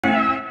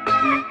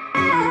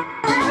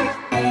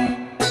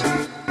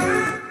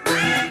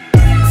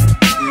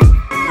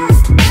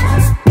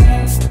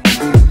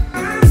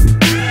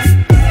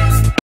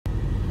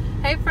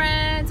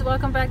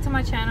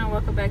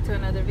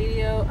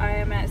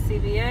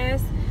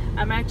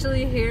I'm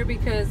actually here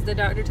because the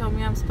doctor told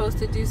me I'm supposed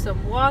to do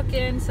some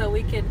walk-in so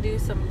we can do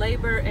some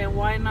labor, and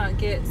why not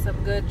get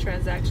some good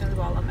transactions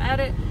while I'm at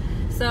it.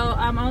 So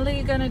I'm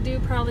only gonna do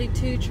probably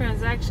 2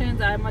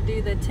 transactions. I'm gonna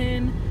do the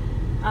 10,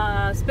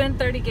 spend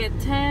 30 get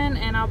 10,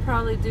 and I'll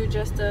probably do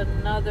just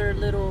another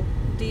little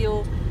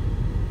deal,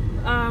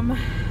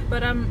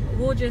 but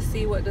we'll just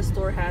see what the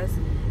store has.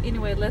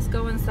 Anyway, let's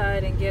go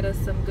inside and get us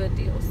some good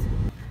deals.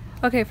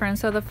 Okay friends,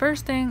 so the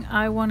first thing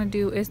I want to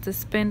do is to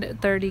spend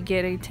 30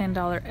 get a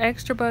 $10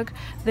 extra buck.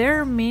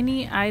 There are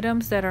many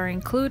items that are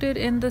included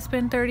in the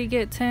spend 30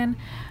 get 10.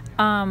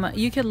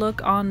 You can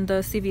look on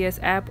the CVS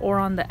app or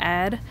on the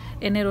ad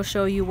and it'll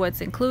show you what's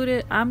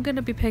included. I'm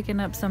gonna be picking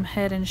up some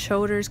Head and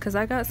Shoulders because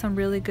I got some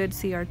really good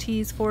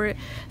CRTs for it.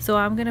 So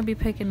I'm gonna be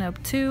picking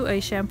up 2,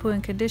 a shampoo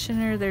and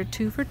conditioner. They're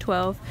 2 for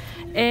 $12.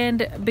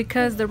 And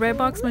because the red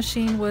box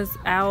machine was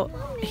out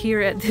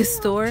here at this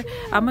store,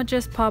 I'm gonna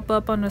just pop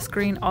up on the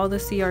screen all the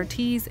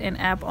CRTs and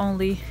app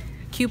only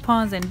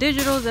coupons and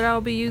digitals that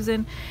I'll be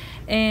using.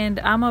 And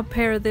I'm gonna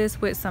pair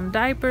this with some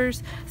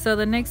diapers. So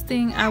the next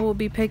thing I will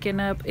be picking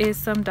up is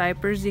some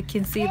diapers. You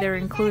can see they're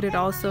included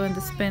also in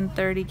the spend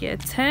 30 get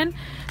 10.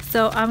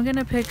 So I'm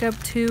gonna pick up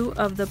 2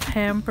 of the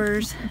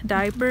Pampers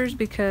diapers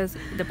because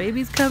the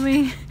baby's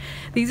coming.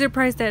 These are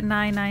priced at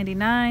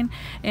 $9.99,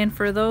 and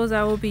for those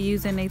I will be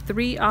using a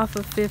 3 off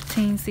of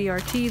 15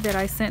 CRT that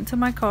I sent to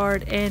my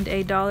card and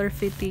a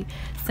 $1.50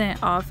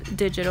 off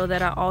digital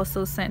that I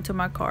also sent to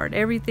my card.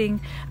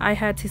 Everything I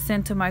had to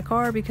send to my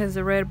card because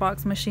the red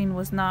box machine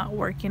was not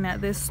working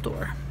at this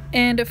store.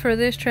 And for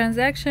this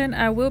transaction,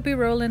 I will be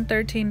rolling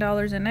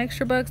 $13 in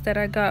extra bucks that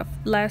I got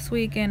last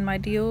week in my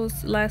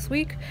deals last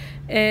week.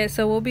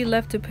 So we'll be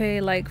left to pay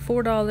like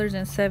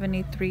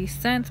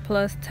 $4.73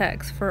 plus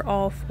tax for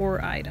all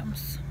 4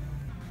 items.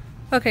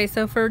 Okay,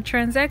 so for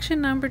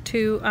transaction number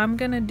 2, I'm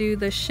gonna do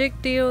the Chic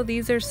deal.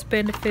 These are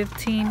spend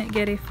 15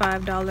 get a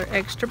 $5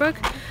 extra buck.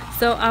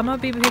 So I'm gonna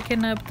be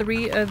picking up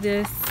 3 of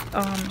this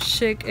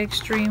Chic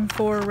Extreme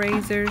 4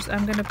 razors.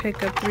 I'm gonna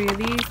pick up 3 of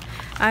these.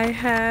 I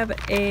have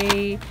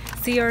a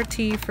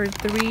CRT for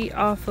 3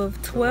 off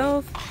of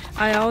 12.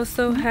 I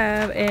also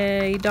have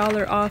a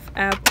 $1 off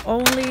app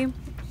only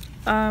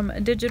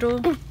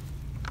digital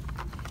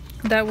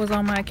that was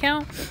on my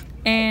account.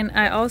 And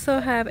I also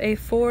have a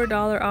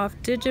 $4 off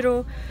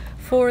digital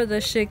for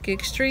the Chic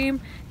Extreme,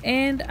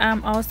 and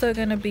I'm also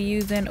going to be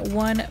using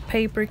 1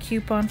 paper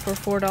coupon for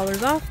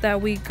 $4 off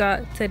that we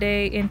got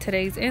today in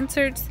today's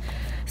inserts.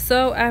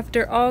 So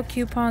after all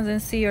coupons and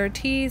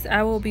CRTs,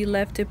 I will be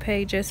left to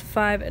pay just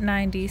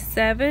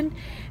 $5.97,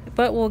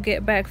 but we'll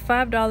get back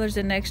 $5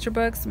 in extra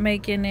bucks,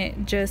 making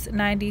it just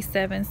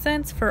 97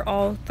 cents for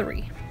all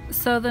 3.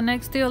 So the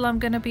next deal I'm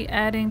going to be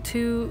adding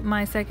to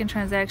my second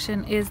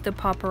transaction is the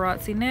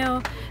paparazzi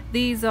nail.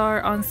 These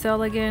are on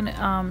sale again,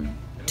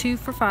 2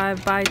 for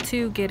 $5, buy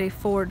 2 get a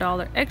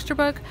 $4 extra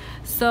buck.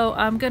 So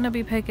I'm going to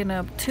be picking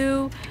up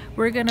 2.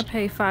 We're going to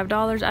pay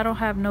 $5. I don't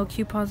have no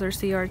coupons or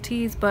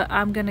CRTs, but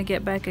I'm going to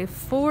get back a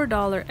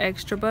 $4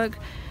 extra buck,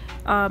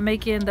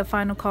 making the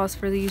final cost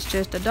for these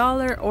just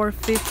 $1 or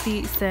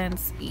 50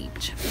 cents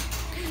each.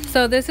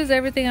 So this is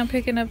everything I'm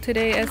picking up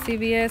today at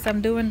CVS. I'm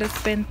doing the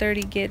spend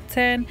 30 get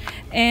 10,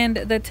 and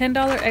the $10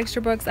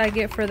 extra bucks I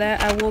get for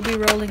that I will be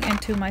rolling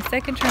into my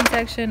second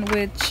transaction,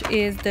 which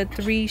is the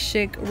 3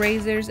 Chic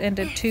razors and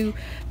the 2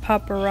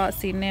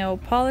 paparazzi nail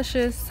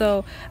polishes.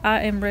 So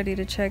I am ready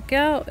to check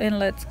out, and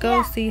let's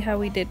go see how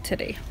we did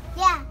today.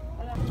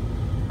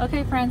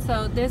 Okay friends,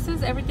 so this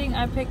is everything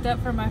I picked up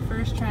for my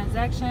first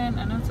transaction.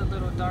 I know it's a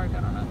little dark,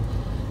 I don't know.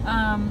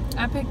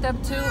 I picked up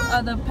 2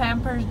 of the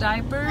Pampers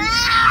diapers.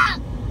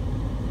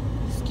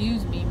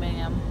 Excuse me,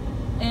 ma'am.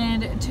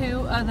 And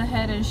 2 of the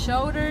Head and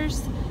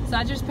Shoulders. So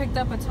I just picked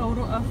up a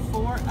total of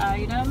 4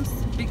 items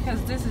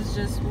because this is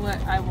just what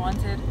I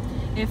wanted.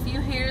 If you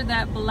hear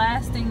that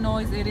blasting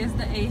noise, it is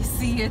the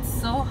AC. It's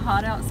so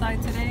hot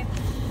outside today.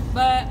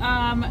 But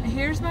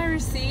here's my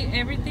receipt.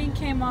 Everything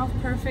came off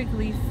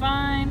perfectly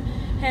fine.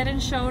 Head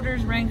and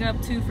Shoulders rang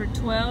up 2 for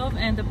 $12,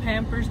 and the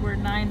Pampers were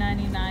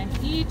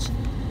 $9.99 each.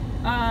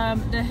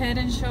 The Head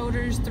and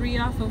Shoulders 3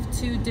 off of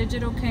 2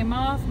 digital came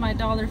off. My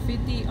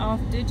 $1.50 off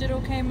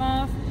digital came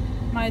off.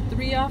 My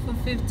 3 off of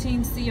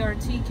 15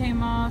 CRT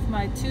came off.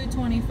 My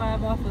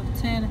 $2.25 off of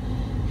 10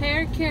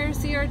 hair care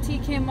CRT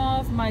came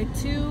off. My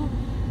 $2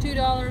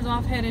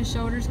 off Head and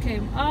Shoulders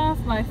came off.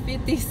 My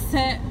 50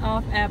 cent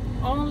off app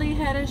only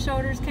Head and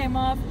Shoulders came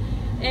off.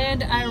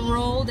 And I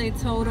rolled a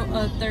total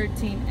of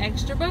 13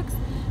 extra bucks.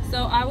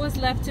 So I was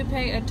left to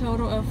pay a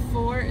total of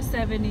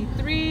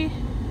 $4.73.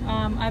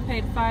 I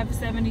paid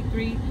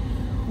 $5.73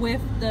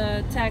 with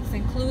the tax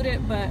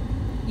included, but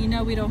you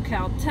know we don't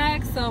count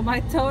tax, so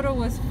my total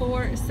was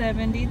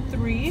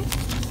 $4.73.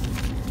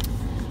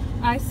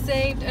 I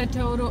saved a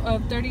total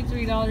of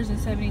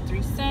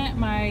 $33.73.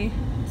 My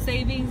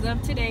savings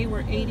of today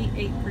were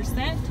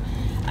 88%.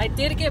 I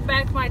did get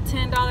back my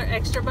 $10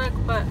 extra buck,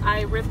 but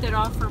I ripped it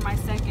off for my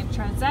second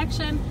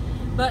transaction.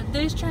 But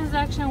this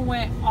transaction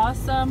went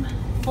awesome.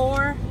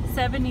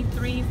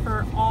 $4.73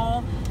 for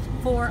all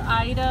 4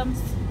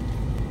 items.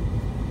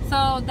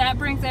 So that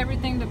brings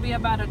everything to be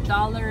about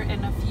 $1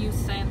 and a few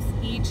cents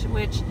each,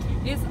 which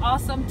is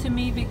awesome to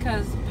me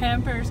because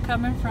Pampers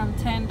coming from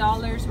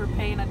 $10, we're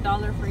paying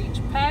 $1 for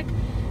each pack,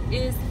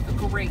 is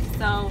great.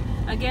 So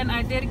again,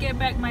 I did get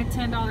back my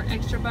 $10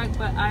 extra buck,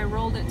 but I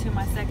rolled it to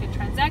my second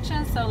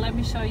transaction. So let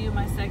me show you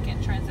my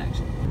second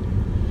transaction.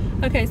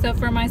 Okay, so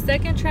for my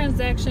second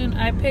transaction,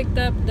 I picked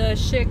up the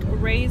Chic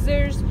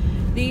razors.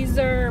 These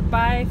are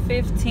buy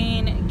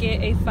 15,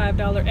 get a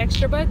 $5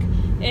 extra buck.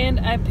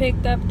 And I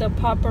picked up the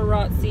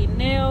paparazzi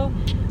nail.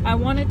 I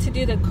wanted to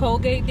do the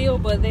Colgate deal,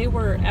 but they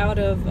were out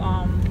of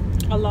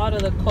a lot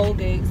of the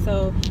Colgate.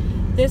 So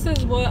this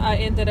is what I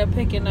ended up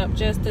picking up,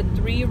 just the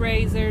 3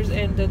 razors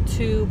and the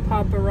 2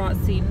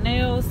 paparazzi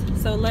nails.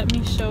 So let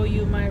me show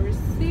you my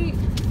receipt.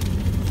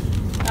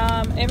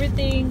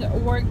 Everything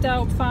worked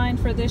out fine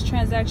for this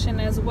transaction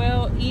as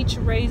well. Each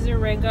razor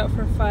rang up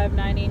for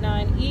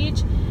 $5.99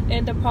 each,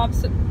 and the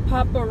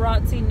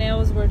paparazzi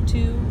nails were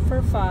 2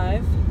 for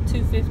 $5,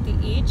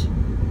 $2.50 each.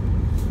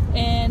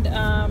 And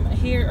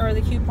here are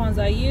the coupons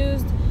I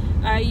used.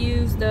 I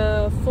used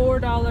the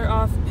 $4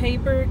 off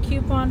paper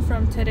coupon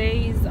from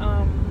today's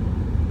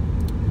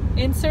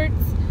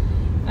inserts.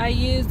 I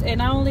used, and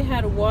I only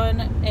had 1,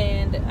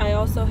 and I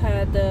also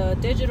had the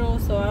digital,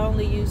 so I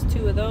only used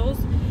 2 of those.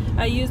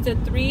 I used a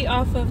 3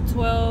 off of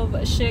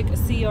 12 Chic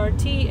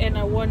CRT and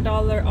a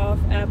 $1 off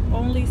app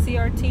only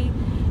CRT.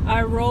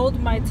 I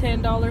rolled my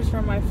 $10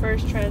 for my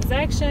first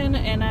transaction,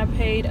 and I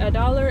paid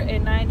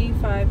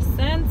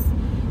 $1.95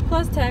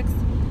 plus tax.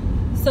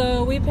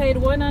 So we paid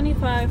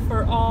 $1.95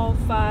 for all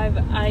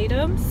 5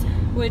 items,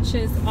 which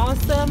is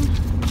awesome.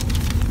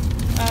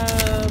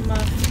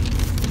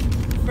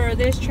 For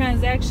this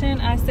transaction,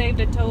 I saved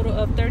a total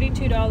of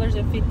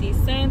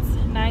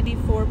 $32.50,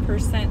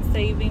 94%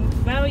 saving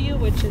value,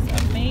 which is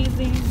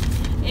amazing.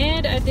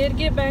 And I did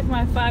get back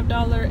my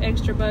 $5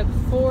 extra buck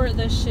for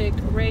the Chic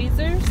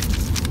razors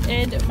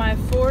and my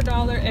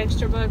 $4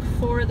 extra buck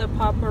for the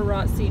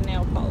paparazzi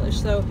nail polish.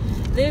 So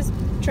this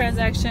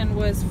transaction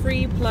was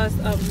free plus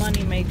a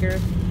money maker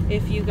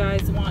if you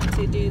guys want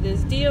to do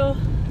this deal.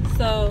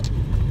 So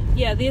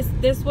yeah,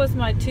 this was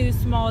my 2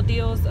 small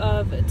deals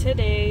of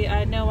today.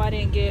 I know I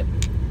didn't get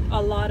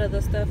a lot of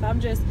the stuff.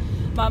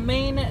 My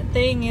main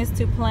thing is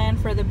to plan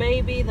for the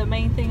baby. The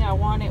main thing I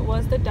wanted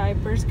was the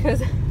diapers,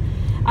 because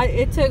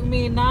it took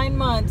me 9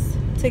 months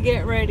to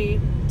get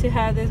ready to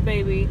have this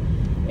baby,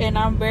 and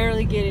I'm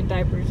barely getting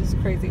diapers. It's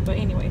crazy. But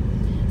anyway,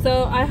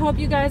 so I hope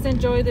you guys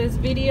enjoy this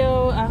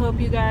video. I hope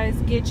you guys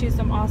get you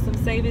some awesome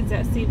savings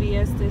at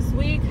CVS this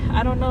week.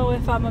 I don't know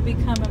if I'm gonna be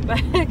coming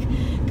back,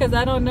 because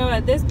I don't know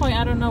at this point.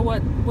 I don't know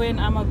when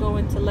I'm gonna go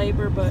into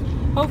labor, but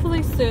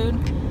hopefully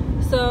soon.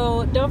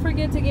 So don't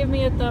forget to give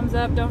me a thumbs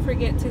up. Don't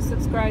forget to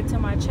subscribe to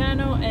my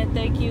channel, and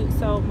thank you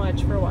so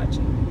much for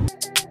watching.